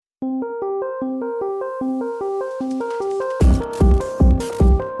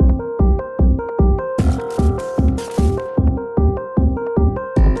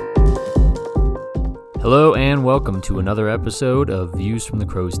and welcome to another episode of Views from the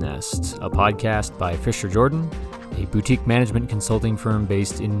Crow's Nest, a podcast by Fisher Jordan, a boutique management consulting firm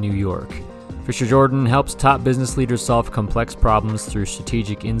based in New York. Fisher Jordan helps top business leaders solve complex problems through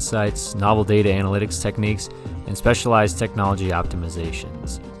strategic insights, novel data analytics techniques, and specialized technology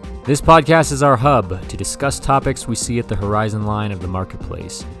optimizations. This podcast is our hub to discuss topics we see at the horizon line of the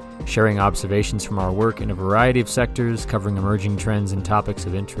marketplace, sharing observations from our work in a variety of sectors, covering emerging trends and topics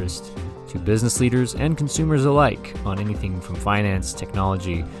of interest to business leaders and consumers alike on anything from finance,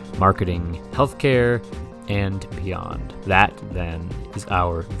 technology, marketing, healthcare, and beyond. That, then, is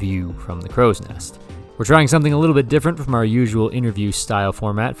our view from the crow's nest. We're trying something a little bit different from our usual interview style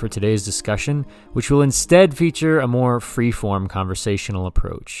format for today's discussion, which will instead feature a more free-form conversational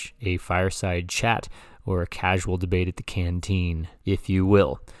approach, a fireside chat or a casual debate at the canteen, if you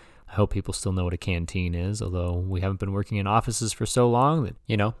will. I hope people still know what a canteen is, although we haven't been working in offices for so long that,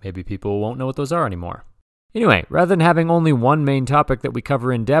 maybe people won't know what those are anymore. Anyway, rather than having only one main topic that we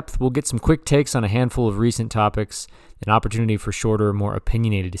cover in depth, we'll get some quick takes on a handful of recent topics, an opportunity for shorter, more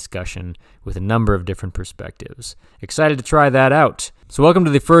opinionated discussion with a number of different perspectives. Excited to try that out. So welcome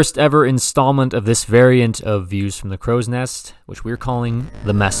to the first ever installment of this variant of Views from the Crow's Nest, which we're calling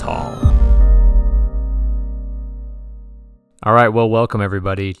The Mess Hall. All right, well, welcome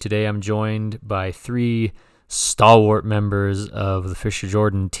everybody. Today I'm joined by three stalwart members of the Fisher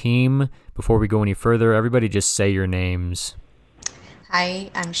Jordan team. Before we go any further, everybody just say your names.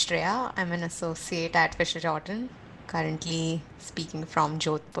 Hi, I'm Shreya. I'm an associate at Fisher Jordan, currently speaking from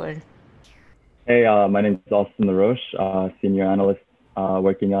Jodhpur. Hey, my name is Austin LaRoche, senior analyst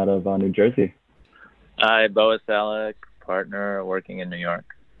working out of New Jersey. Hi, Boas Alec, partner working in New York.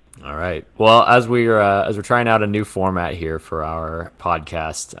 All right. Well, as we're trying out a new format here for our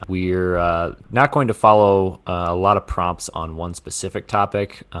podcast, we're not going to follow a lot of prompts on one specific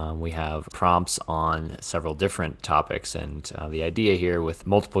topic. We have prompts on several different topics, and the idea here with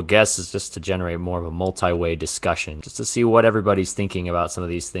multiple guests is just to generate more of a multi-way discussion, just to see what everybody's thinking about some of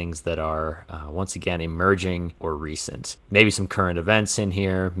these things that are, once again, emerging or recent. Maybe some current events in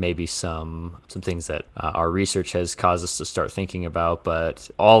here, maybe some things that our research has caused us to start thinking about, but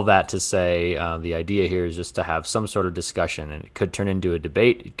all that to say, the idea here is just to have some sort of discussion, and it could turn into a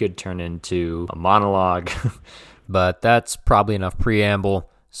debate, it could turn into a monologue, but that's probably enough preamble,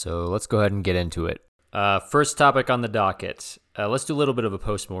 so let's go ahead and get into it. First topic on the docket. Let's do a little bit of a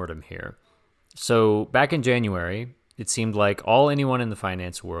postmortem here. So back in January, it seemed like all anyone in the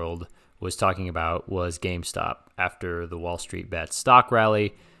finance world was talking about was GameStop after the Wall Street Bets stock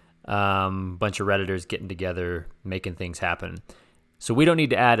rally. Bunch of Redditors getting together, making things happen. So we don't need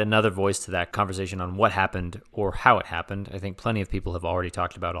to add another voice to that conversation on what happened or how it happened. I think plenty of people have already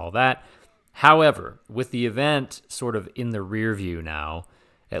talked about all that. However, with the event sort of in the rear view now,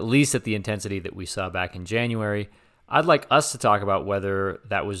 at least at the intensity that we saw back in January, I'd like us to talk about whether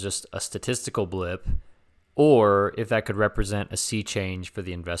that was just a statistical blip or if that could represent a sea change for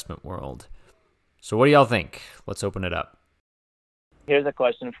the investment world. So what do y'all think? Let's open it up. Here's a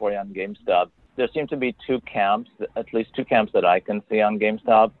question for you on GameStop. There seem to be two camps, at least two camps that I can see on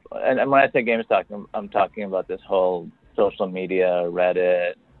GameStop. And when I say GameStop, I'm talking about this whole social media,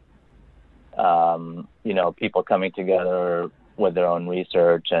 Reddit, people coming together with their own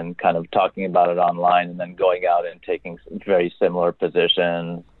research and kind of talking about it online and then going out and taking very similar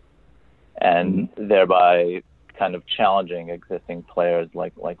positions and thereby kind of challenging existing players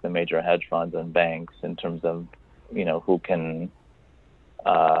like the major hedge funds and banks in terms of,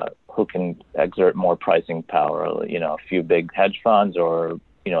 who can exert more pricing power, a few big hedge funds or,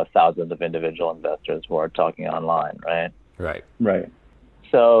 thousands of individual investors who are talking online, right? Right.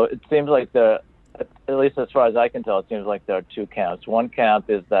 So it seems like at least as far as I can tell, it seems like there are two camps. One camp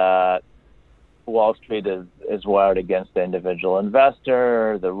is that Wall Street is wired against the individual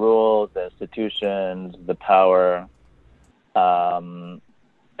investor, the rules, the institutions, the power. And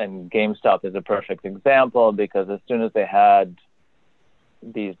GameStop is a perfect example because as soon as they had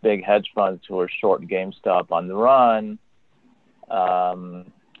these big hedge funds who were short GameStop on the run, the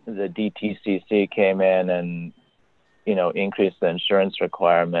DTCC came in and, increased the insurance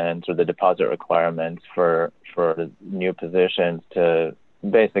requirements or the deposit requirements for new positions to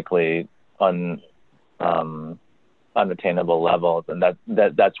basically unattainable levels. And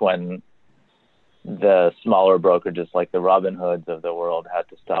that's when the smaller brokerages like the Robinhoods of the world had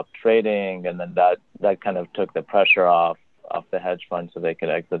to stop trading. And then that kind of took the pressure off the hedge funds so they could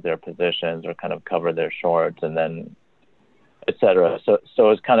exit their positions or kind of cover their shorts and then et cetera. So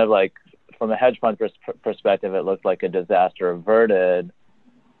it's kind of like from a hedge fund perspective, it looked like a disaster averted.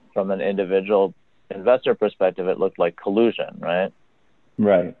 From an individual investor perspective, it looked like collusion, right?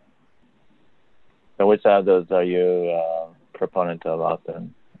 Right. So which side of those are you proponent of,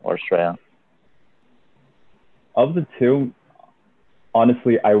 Austin or Shreya? Of the two,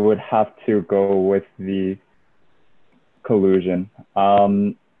 honestly, I would have to go with the collusion.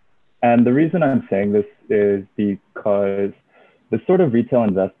 And the reason I'm saying this is because the sort of retail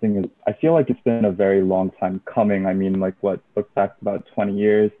investing is, I feel like it's been a very long time coming. I mean, like look back about 20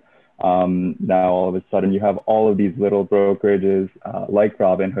 years. Now all of a sudden you have all of these little brokerages like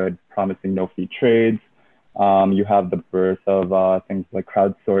Robinhood promising no fee trades. You have the birth of things like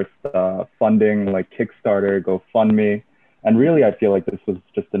crowdsourced funding like Kickstarter, GoFundMe. And really, I feel like this was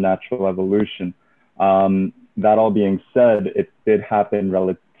just a natural evolution. That all being said, it did happen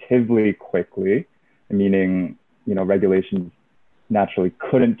relatively quickly, meaning, regulations naturally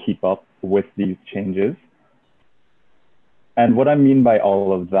couldn't keep up with these changes. And what I mean by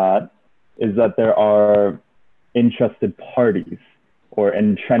all of that is that there are interested parties or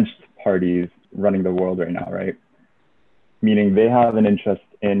entrenched parties running the world right now, right? Meaning they have an interest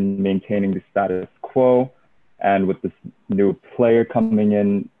in maintaining the status quo. And with this new player coming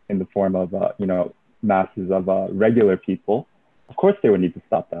in the form of, masses of regular people, of course they would need to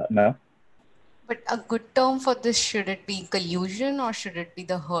stop that, no? But a good term for this, should it be collusion or should it be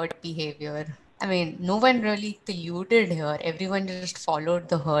the herd behavior? I mean, no one really colluded here. Everyone just followed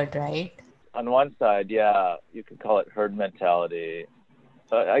the herd, right? On one side, yeah, you could call it herd mentality.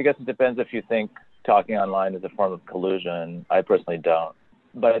 I guess it depends if you think talking online is a form of collusion. I personally don't.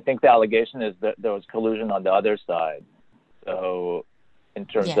 But I think the allegation is that there was collusion on the other side. So in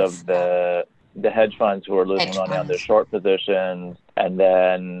terms of the hedge funds who are losing money on their short positions, and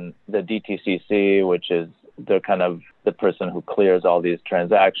then the DTCC, which is they're kind of the person who clears all these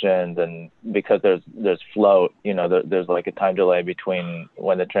transactions. And because there's float, there's like a time delay between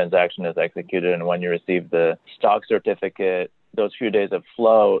when the transaction is executed and when you receive the stock certificate. Those few days of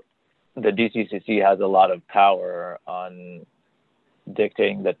float, the DTCC has a lot of power on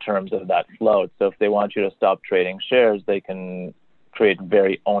dictating the terms of that float. So if they want you to stop trading shares, they can create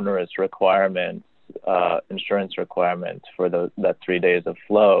very onerous requirements, insurance requirements for that 3 days of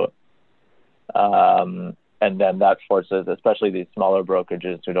float. And then that forces, especially these smaller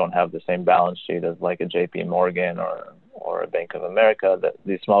brokerages who don't have the same balance sheet as like a JP Morgan or a Bank of America, that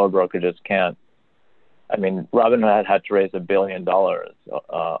these smaller brokerages can't. I mean, Robinhood had to raise $1 billion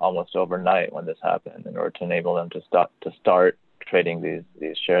almost overnight when this happened in order to enable them to start trading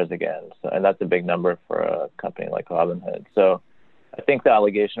these shares again. So, and that's a big number for a company like Robinhood. So I think the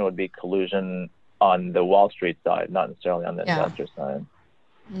allegation would be collusion on the Wall Street side, not necessarily on the investor side.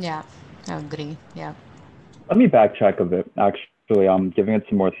 Yeah, I agree. Yeah. Let me backtrack a bit. Actually, I'm giving it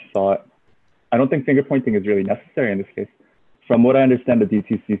some more thought. I don't think finger pointing is really necessary in this case. From what I understand, the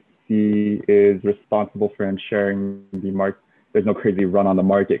DTCC is responsible for ensuring the market. There's no crazy run on the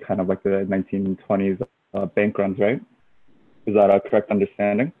market, kind of like the 1920s bank runs, right? Is that a correct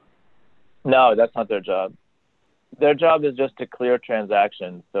understanding? No, that's not their job. Their job is just to clear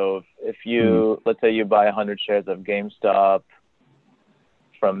transactions. So if you, let's say you buy 100 shares of GameStop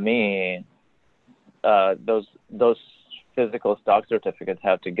from me, those physical stock certificates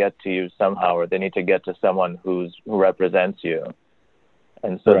have to get to you somehow, or they need to get to someone who represents you.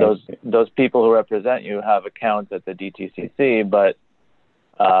 And so those people who represent you have accounts at the DTCC, but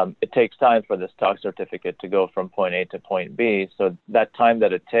it takes time for the stock certificate to go from point A to point B. So that time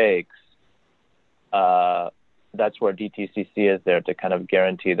that it takes, that's where DTCC is there to kind of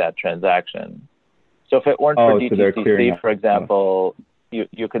guarantee that transaction. So if it weren't for DTCC, for example,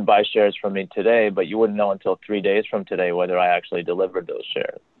 you could buy shares from me today, but you wouldn't know until 3 days from today whether I actually delivered those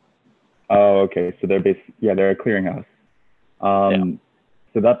shares. Oh, okay. So they're they're a clearinghouse.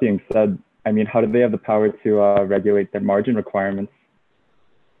 So that being said, I mean, how do they have the power to regulate their margin requirements?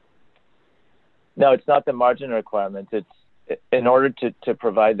 No, it's not the margin requirements. It's in order to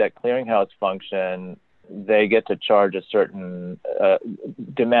provide that clearinghouse function, they get to charge a certain,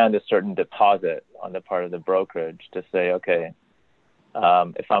 demand a certain deposit on the part of the brokerage to say, okay,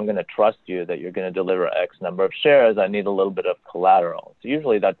 if I'm going to trust you that you're going to deliver X number of shares, I need a little bit of collateral. So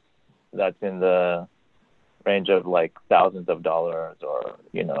usually that's in the range of like thousands of dollars, or,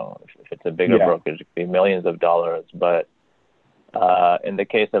 if it's a bigger brokerage, it could be millions of dollars. But in the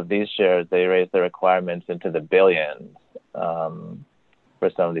case of these shares, they raise the requirements into the billions for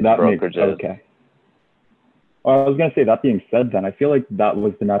some of these brokerages. Okay. Well, I was going to say, that being said, then I feel like that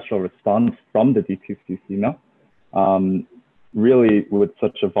was the natural response from the DTCC, no? Really, with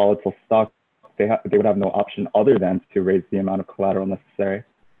such a volatile stock, they would have no option other than to raise the amount of collateral necessary.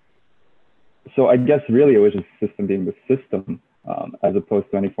 So I guess really it was just the system being the system, as opposed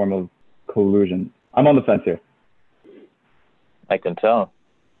to any form of collusion. I'm on the fence here. I can tell.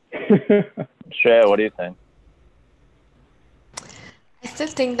 Shreya, what do you think? I still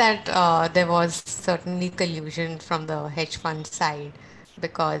think that there was certainly collusion from the hedge fund side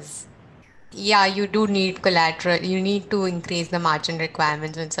because, yeah, you do need collateral. You need to increase the margin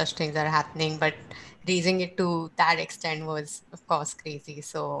requirements when such things are happening, but raising it to that extent was, of course, crazy.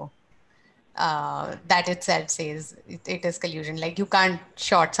 So that itself says it is collusion. Like you can't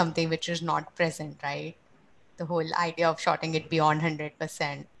short something which is not present, right? The whole idea of shorting it beyond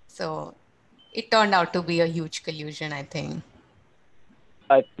 100%. So it turned out to be a huge collusion, I think.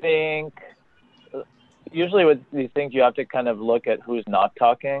 I think usually with these things, you have to kind of look at who's not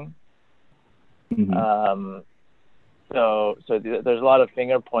talking. Mhm. There's a lot of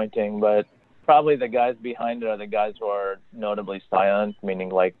finger pointing, but probably the guys behind it are the guys who are notably silent, meaning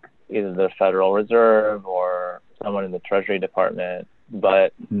like either the Federal Reserve or someone in the Treasury Department.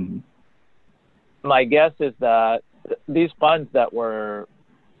 But Mhm. my guess is that these funds that were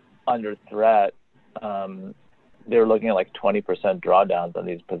under threat, they were looking at like 20% drawdowns on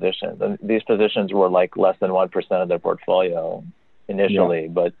these positions. And these positions were like less than 1% of their portfolio initially,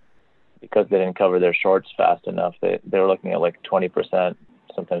 but because they didn't cover their shorts fast enough, they were looking at like 20%,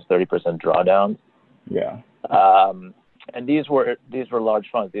 sometimes 30% drawdowns. Yeah. And these were large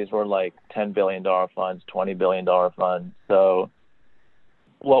funds. These were like $10 billion funds, $20 billion funds. So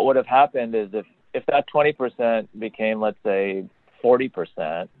what would have happened is if that 20% became, let's say,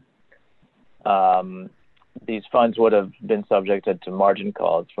 40%, these funds would have been subjected to margin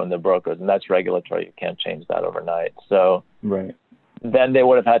calls from the brokers, and that's regulatory. You can't change that overnight. So Right. then they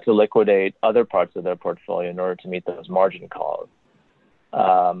would have had to liquidate other parts of their portfolio in order to meet those margin calls.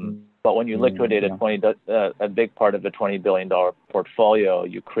 But when you liquidate a big part of the $20 billion portfolio,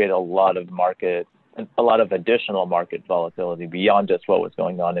 you create a lot of additional market volatility beyond just what was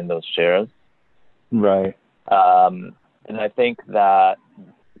going on in those shares. Right. And I think that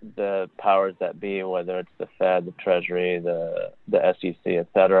the powers that be, whether it's the Fed, the Treasury, the SEC, et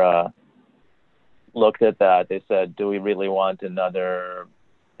cetera, looked at that. They said, do we really want another,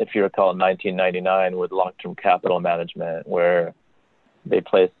 if you recall, 1999 with long-term capital management, where they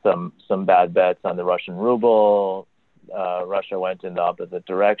placed some bad bets on the Russian ruble. Russia went in the opposite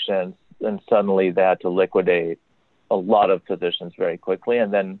direction, and suddenly they had to liquidate a lot of positions very quickly.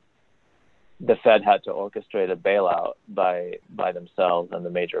 And then the Fed had to orchestrate a bailout by themselves and the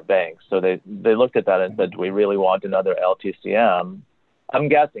major banks. So they looked at that and said, do we really want another LTCM? I'm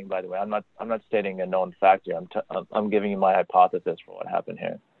guessing, by the way. I'm not stating a known fact here. I'm giving you my hypothesis for what happened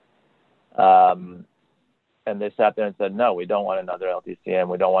here. And they sat there and said, no, we don't want another LTCM.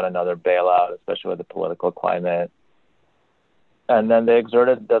 We don't want another bailout, especially with the political climate. And then they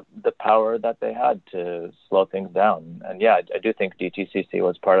exerted the power that they had to slow things down. And yeah, I do think DTCC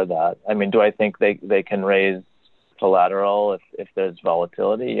was part of that. I mean, do I think they can raise collateral if there's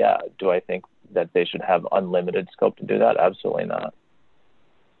volatility? Yeah. Do I think that they should have unlimited scope to do that? Absolutely not.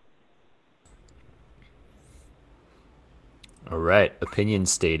 All right, opinion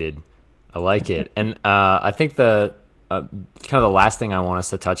stated. I like it. And I think the kind of the last thing I want us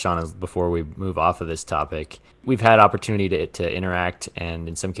to touch on is before we move off of this topic, we've had opportunity to interact and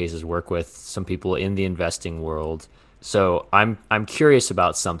in some cases work with some people in the investing world. So I'm curious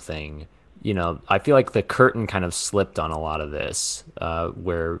about something. You know, I feel like the curtain kind of slipped on a lot of this,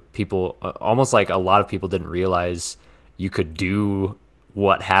 where people almost like a lot of people didn't realize you could do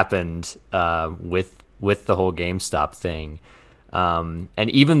what happened with the whole GameStop thing. And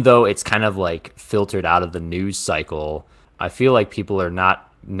even though it's kind of like filtered out of the news cycle, I feel like people are not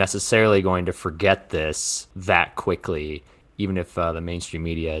necessarily going to forget this that quickly, even if the mainstream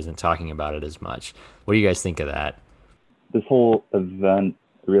media isn't talking about it as much. What do you guys think of that? This whole event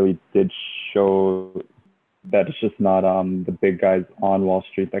really did show that it's just not the big guys on Wall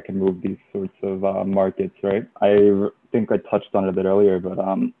Street that can move these sorts of markets, right? I think I touched on it a bit earlier, but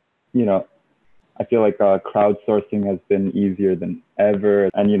you know, I feel like crowdsourcing has been easier than ever,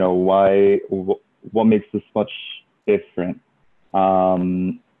 and you know what makes this much different.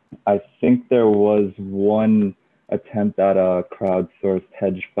 I think there was one attempt at a crowdsourced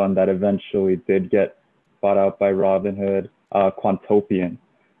hedge fund that eventually did get bought out by Robinhood, Quantopian,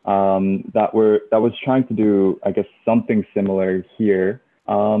 that was trying to do, I guess, something similar here.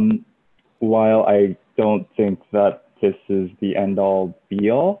 While I don't think that this is the end all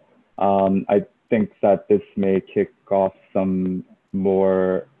be all, I think that this may kick off some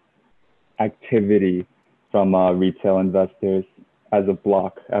more activity from retail investors as a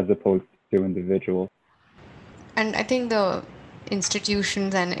block as opposed to individuals. And I think the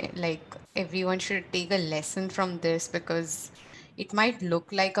institutions and like everyone should take a lesson from this because it might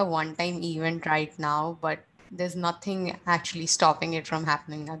look like a one time event right now, but there's nothing actually stopping it from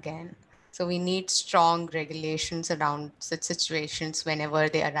happening again. So we need strong regulations around such situations whenever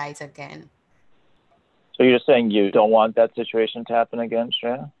they arise again. So you're saying you don't want that situation to happen again,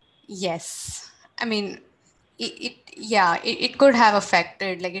 Shreya? Yes. I mean, it could have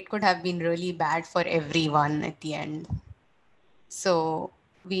affected, like it could have been really bad for everyone at the end. So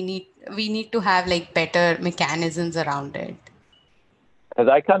we need to have like better mechanisms around it. Because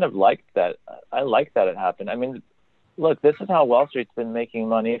I kind of liked that. I like that it happened. I mean, look, this is how Wall Street's been making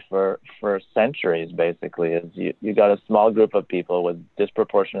money for centuries. Basically, is you got a small group of people with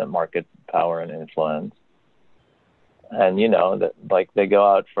disproportionate market power and influence, and that like they go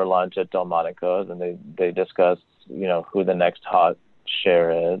out for lunch at Delmonico's and they discuss who the next hot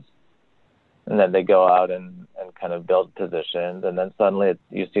share is, and then they go out and kind of build positions, and then suddenly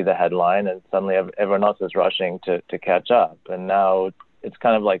you see the headline, and suddenly everyone else is rushing to catch up, and now it's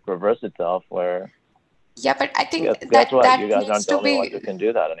kind of like reversed itself where. Yeah, but I think guess what? You guys needs aren't the to only ones be who can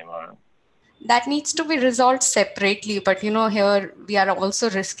do that anymore. that needs to be resolved separately. But here we are also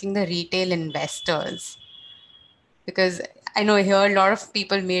risking the retail investors, because I know here a lot of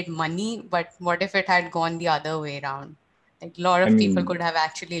people made money, but what if it had gone the other way around? Like a lot I of people mean, could have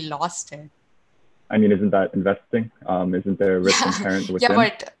actually lost it. isn't that investing? Isn't there risk Yeah, inherent yeah,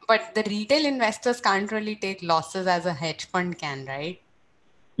 within? but the retail investors can't really take losses as a hedge fund can, right?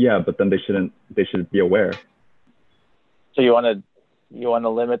 Yeah, but then they should be aware. So you want to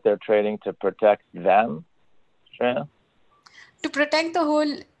limit their trading to protect them, Shreya? To protect the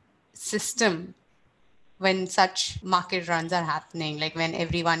whole system when such market runs are happening, like when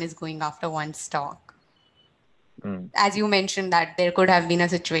everyone is going after one stock. As you mentioned, that there could have been a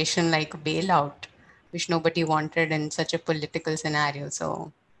situation like bailout, which nobody wanted in such a political scenario.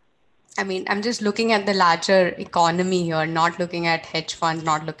 So, I mean, I'm just looking at the larger economy here, not looking at hedge funds,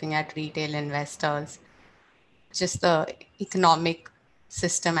 not looking at retail investors, just the economic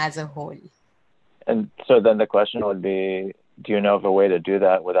system as a whole. And so then the question would be, do you know of a way to do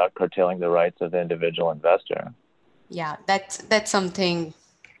that without curtailing the rights of the individual investor? Yeah, that's something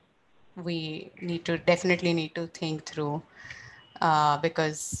we definitely need to think through,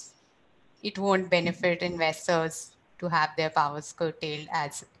 because it won't benefit investors to have their powers curtailed.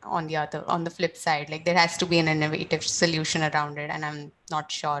 As on the flip side, like there has to be an innovative solution around it, and I'm not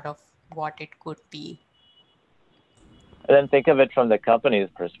sure of what it could be. And then think of it from the company's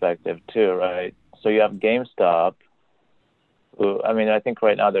perspective too, right? So you have GameStop, who, I mean, I think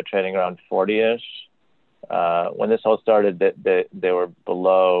right now they're trading around 40-ish. When this all started, they were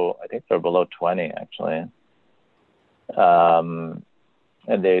below, I think they're below 20 actually. And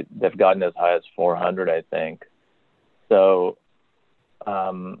they've gotten as high as 400, I think. So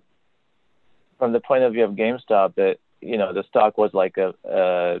from the point of view of GameStop, the stock was like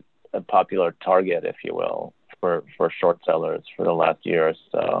a popular target, if you will, for short sellers for the last year or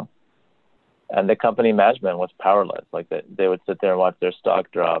so. And the company management was powerless. Like they would sit there and watch their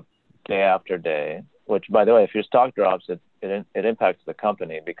stock drop day after day, which, by the way, if your stock drops, it impacts the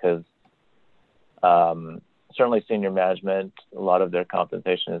company because certainly senior management, a lot of their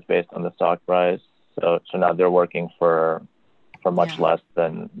compensation is based on the stock price. So now they're working for much less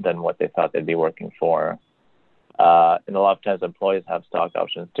than what they thought they'd be working for. And a lot of times employees have stock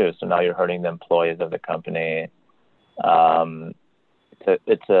options too. So now you're hurting the employees of the company.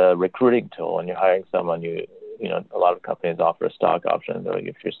 It's a recruiting tool. When you're hiring someone, a lot of companies offer stock options. Or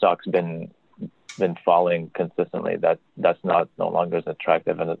if your stock's been falling consistently, that's no longer as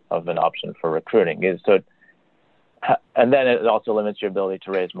attractive of an option for recruiting. So, and then it also limits your ability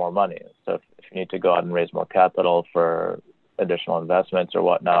to raise more money. So if you need to go out and raise more capital for additional investments or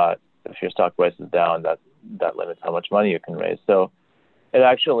whatnot, if your stock price is down, that limits how much money you can raise. So it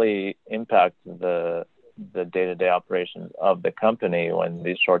actually impacts the day-to-day operations of the company when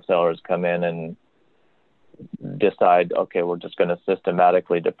these short sellers come in and decide, okay, we're just going to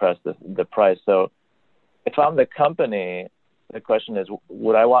systematically depress the price. So if I'm the company, the question is,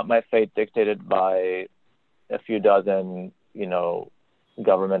 would I want my fate dictated by a few dozen,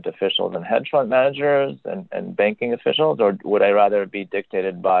 government officials and hedge fund managers and banking officials, or would I rather be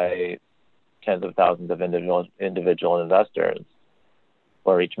dictated by tens of thousands of individual investors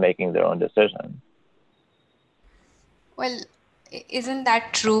who are each making their own decision? Well, isn't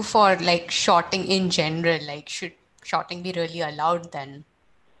that true for like shorting in general? Like, should shorting be really allowed then?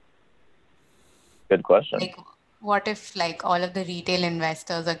 Good question. Like, what if like all of the retail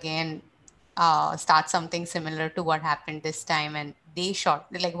investors again start something similar to what happened this time and they short?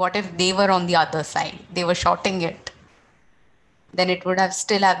 Like, what if they were on the other side? They were shorting it. Then it would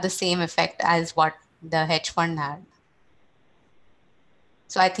still have the same effect as what the hedge fund had.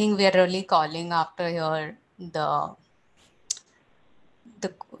 So I think we are really calling after here the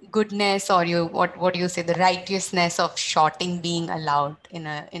the goodness, or what do you say, the righteousness of shorting being allowed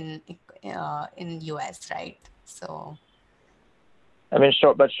in US, right? So I mean,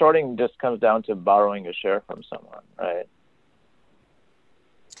 but shorting just comes down to borrowing a share from someone, right?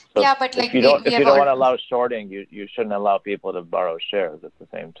 So yeah, but like if you don't want to allow shorting, you shouldn't allow people to borrow shares at the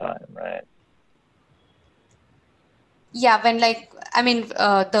same time, right? Yeah, when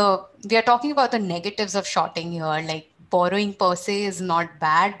we are talking about the negatives of shorting here. Like borrowing per se is not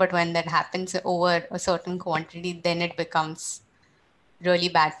bad, but when that happens over a certain quantity, then it becomes really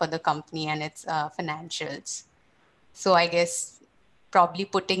bad for the company and its financials. So I guess probably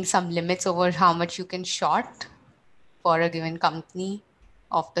putting some limits over how much you can short for a given company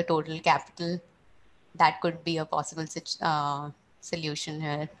of the total capital, that could be a possible solution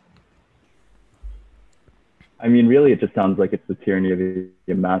here. I mean, really, it just sounds like it's the tyranny of the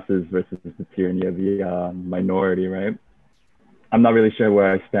masses versus the tyranny of the minority, right? I'm not really sure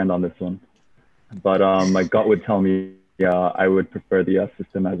where I stand on this one, but my gut would tell me I would prefer the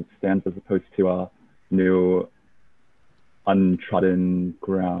system as it stands as opposed to a new untrodden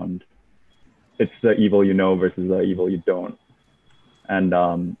ground. It's the evil you know versus the evil you don't.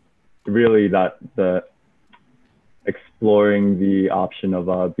 And really that the exploring the option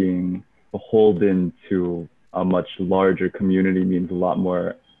of being beholden to a much larger community means a lot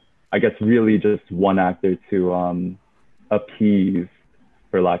more, I guess, really just one actor to appease,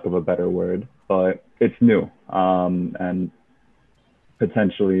 for lack of a better word, but it's new and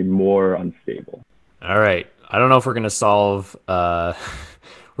potentially more unstable. All right. I don't know if we're going to solve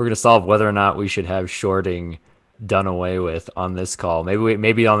whether or not we should have shorting done away with on this call.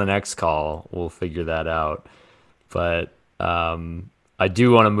 Maybe on the next call we'll figure that out. But I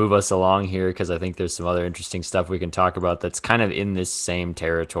do want to move us along here because I think there's some other interesting stuff we can talk about that's kind of in this same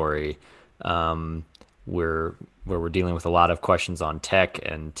territory, where we're dealing with a lot of questions on tech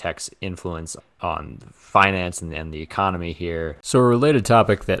and tech's influence on finance and the economy here. So a related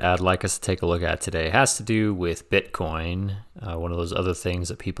topic that I'd like us to take a look at today has to do with Bitcoin, one of those other things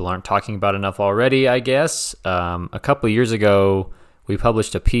that people aren't talking about enough already, I guess. A couple of years ago, we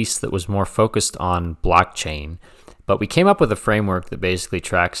published a piece that was more focused on blockchain, but we came up with a framework that basically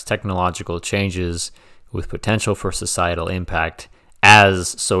tracks technological changes with potential for societal impact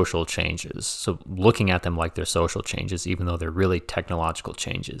as social changes. So looking at them like they're social changes, even though they're really technological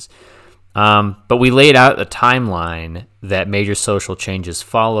changes. But we laid out a timeline that major social changes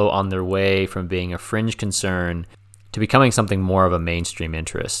follow on their way from being a fringe concern to becoming something more of a mainstream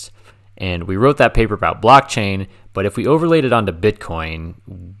interest. And we wrote that paper about blockchain, but if we overlaid it onto Bitcoin,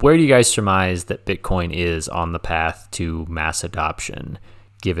 where do you guys surmise that Bitcoin is on the path to mass adoption,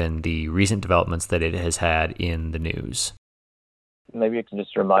 given the recent developments that it has had in the news? Maybe you can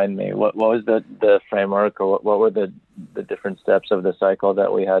just remind me, what was the framework, or what were the different steps of the cycle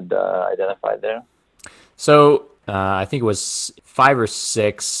that we had identified there? So I think it was 5 or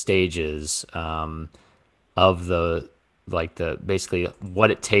 6 stages of the basically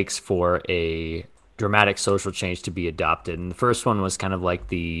what it takes for a dramatic social change to be adopted. And the first one was kind of like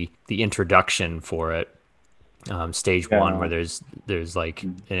the introduction for it. Stage 1, where there's like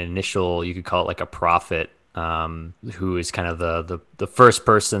an initial, you could call it like a prophet, who is kind of the first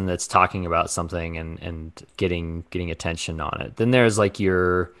person that's talking about something and getting attention on it. Then there's like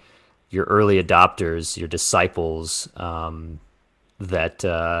your early adopters, your disciples, that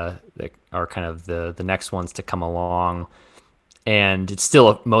are kind of the next ones to come along. And it's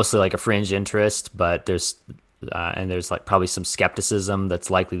still mostly like a fringe interest, but there's like probably some skepticism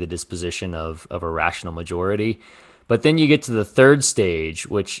that's likely the disposition of a rational majority. But then you get to the third stage,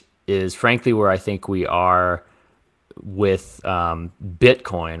 which is frankly where I think we are with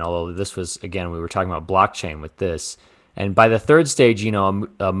Bitcoin, although this was, again, we were talking about blockchain with this. And by the third stage,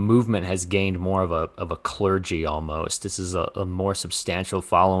 a movement has gained more of a clergy almost. This is a more substantial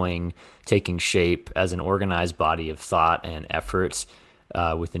following taking shape as an organized body of thought and efforts,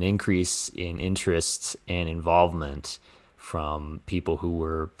 with an increase in interest and involvement from people who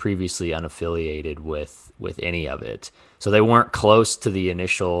were previously unaffiliated with any of it. So they weren't close to the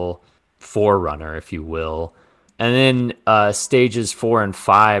initial forerunner, if you will. And then stages 4 and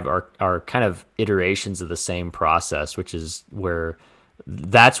 5 are kind of iterations of the same process, which is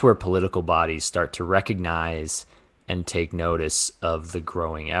that's where political bodies start to recognize and take notice of the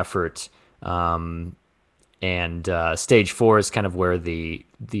growing effort. And stage 4 is kind of where the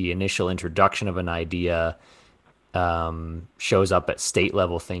initial introduction of an idea shows up at state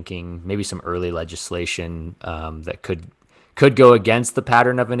level thinking, maybe some early legislation that could go against the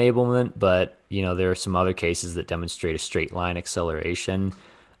pattern of enablement, but there are some other cases that demonstrate a straight line acceleration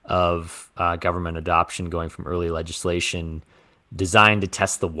of government adoption going from early legislation designed to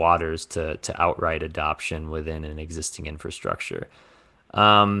test the waters to outright adoption within an existing infrastructure.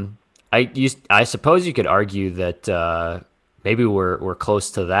 I suppose you could argue that maybe we're close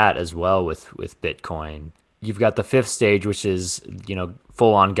to that as well with Bitcoin. You've got the fifth stage, which is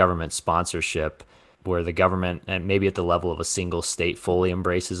full on government sponsorship, where the government, and maybe at the level of a single state, fully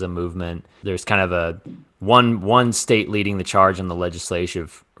embraces a movement. There's kind of a one state leading the charge on the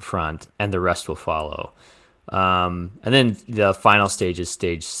legislative front, and the rest will follow. And then the final stage is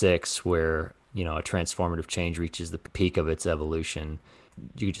stage 6, where a transformative change reaches the peak of its evolution.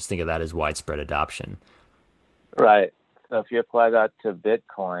 You could just think of that as widespread adoption. Right. So if you apply that to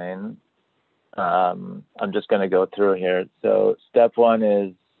Bitcoin, I'm just going to go through here. So step 1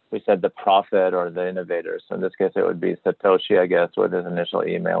 is, we said, the prophet or the innovator. So in this case, it would be Satoshi, I guess, with his initial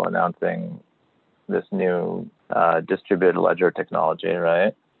email announcing this new distributed ledger technology,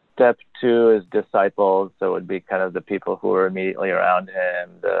 right? Step 2 is disciples. So it would be kind of the people who are immediately around him,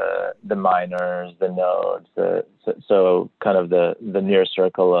 the miners, the nodes, so kind of the near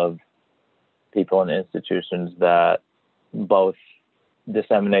circle of people and institutions that both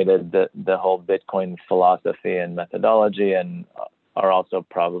disseminated the whole Bitcoin philosophy and methodology, and are also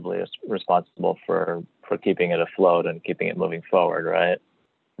probably responsible for keeping it afloat and keeping it moving forward, right?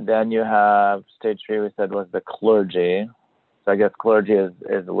 Then you have stage 3, we said, was the clergy. So I guess clergy is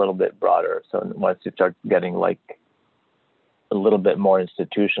a little bit broader. So once you start getting like a little bit more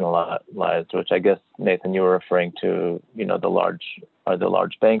institutionalized, which I guess, Nathan, you were referring to, the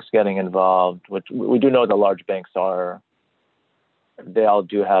large banks getting involved, which we do know the large banks they all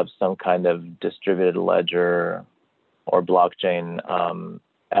do have some kind of distributed ledger or blockchain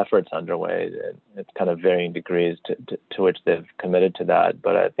efforts underway. It's kind of varying degrees to which they've committed to that.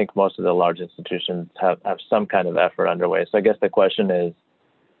 But I think most of the large institutions have some kind of effort underway. So I guess the question is,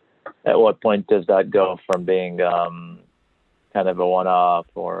 at what point does that go from being kind of a one-off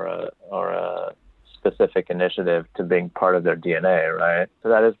or a specific initiative to being part of their DNA, right? So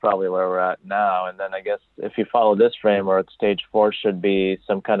that is probably where we're at now. And then I guess if you follow this framework, stage 4 should be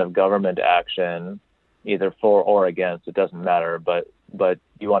some kind of government action, either for or against, it doesn't matter, but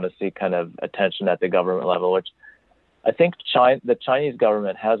you want to see kind of attention at the government level, which I think the Chinese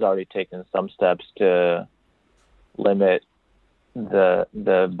government has already taken some steps to limit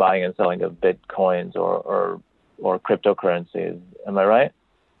the buying and selling of Bitcoins or cryptocurrencies. Am I right?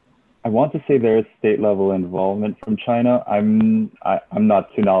 I want to say there is state level involvement from China. I'm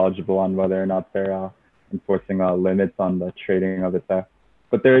not too knowledgeable on whether or not they're enforcing limits on the trading of it there,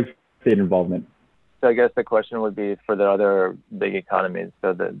 but there is state involvement. So I guess the question would be for the other big economies,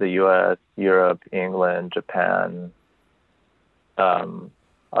 so the U.S., Europe, England, Japan,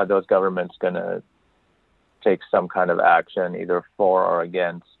 are those governments going to take some kind of action either for or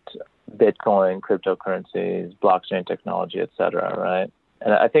against Bitcoin, cryptocurrencies, blockchain technology, et cetera, right?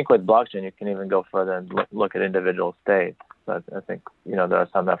 And I think with blockchain, you can even go further and look at individual states. But I think, there are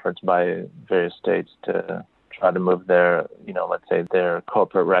some efforts by various states to try to move their, let's say their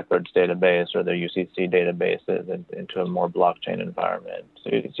corporate records database or their UCC databases into a more blockchain environment.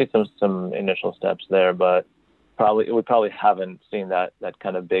 So you can see some initial steps there, but we probably haven't seen that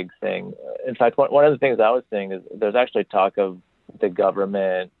kind of big thing. In fact, one of the things I was seeing is there's actually talk of the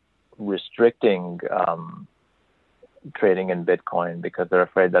government restricting trading in Bitcoin because they're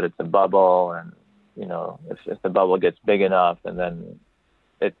afraid that it's a bubble, and if the bubble gets big enough and then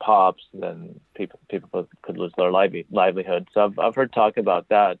it pops, then people could lose their livelihood. So I've heard talk about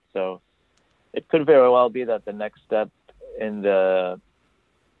that. So it could very well be that the next step in the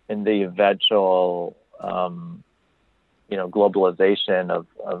eventual globalization of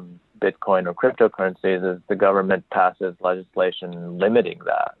Bitcoin or cryptocurrencies is the government passes legislation limiting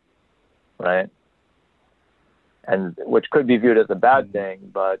that, right? And which could be viewed as a bad thing,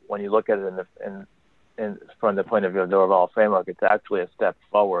 but when you look at it from the point of view of the overall framework, it's actually a step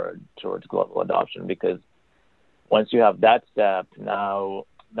forward towards global adoption, because once you have that step, now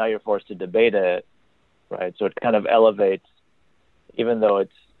you're forced to debate it, right? So it kind of elevates, even though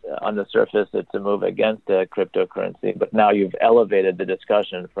it's on the surface, it's a move against a cryptocurrency, but now you've elevated the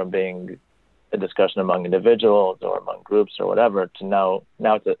discussion from being a discussion among individuals or among groups or whatever to now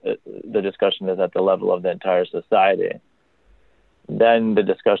the discussion is at the level of the entire society. Then the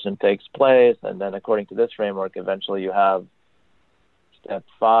discussion takes place, and then according to this framework, eventually you have step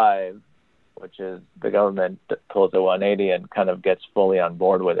 5, which is the government pulls a 180 and kind of gets fully on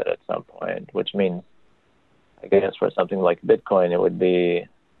board with it at some point, which means, I guess, for something like Bitcoin, it would be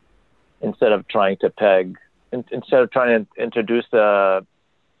instead of trying to introduce a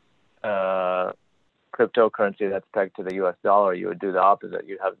cryptocurrency that's pegged to the US dollar, you would do the opposite.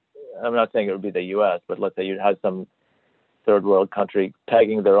 You'd have, I'm not saying it would be the US, but let's say you'd have some third world country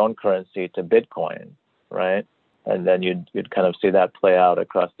pegging their own currency to Bitcoin, right? And then you'd kind of see that play out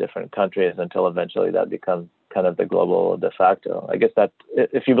across different countries until eventually that becomes kind of the global de facto. I guess that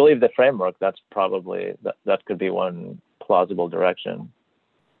if you believe the framework, that's probably, that could be one plausible direction.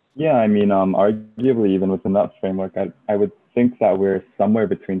 Yeah, I mean, arguably even within that framework, I would think that we're somewhere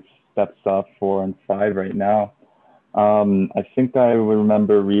between steps 4 and 5 right now. I think I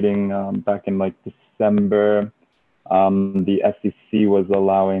remember reading back in like December, the SEC was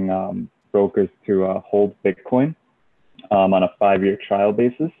allowing brokers to hold Bitcoin on a 5-year trial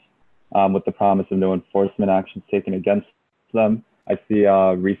basis with the promise of no enforcement actions taken against them. I see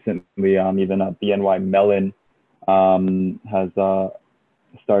recently even BNY Mellon has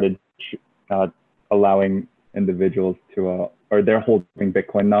started allowing individuals to, or they're holding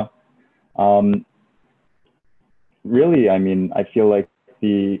Bitcoin now. Really, I mean, I feel like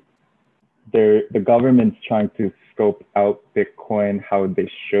the government's trying to scope out Bitcoin, how they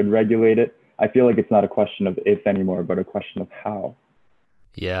should regulate it. I feel like it's not a question of if anymore, but a question of how.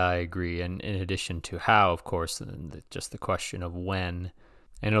 Yeah, I agree. And in addition to how, of course, just the question of when.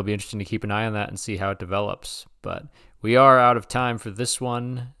 And it'll be interesting to keep an eye on that and see how it develops. But we are out of time for this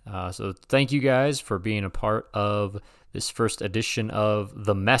one. So thank you guys for being a part of this first edition of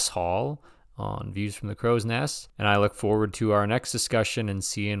The Mess Hall on Views from the Crow's Nest. And I look forward to our next discussion and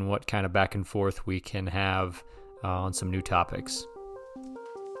seeing what kind of back and forth we can have on some new topics.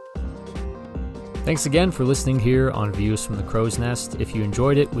 Thanks again for listening here on Views from the Crow's Nest. If you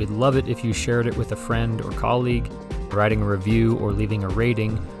enjoyed it, we'd love it if you shared it with a friend or colleague. Writing a review or leaving a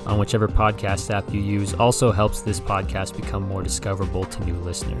rating on whichever podcast app you use also helps this podcast become more discoverable to new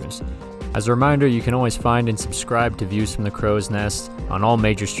listeners. As a reminder, you can always find and subscribe to Views from the Crow's Nest on all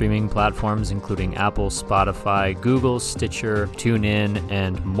major streaming platforms, including Apple, Spotify, Google, Stitcher, TuneIn,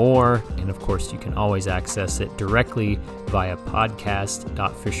 and more. And of course, you can always access it directly via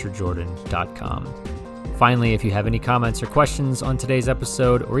podcast.fisherjordan.com. Finally, if you have any comments or questions on today's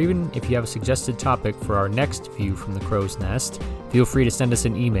episode, or even if you have a suggested topic for our next View from the Crow's Nest, feel free to send us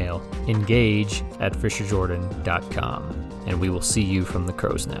an email, engage@fisherjordan.com, and we will see you from the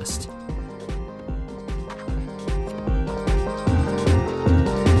Crow's Nest.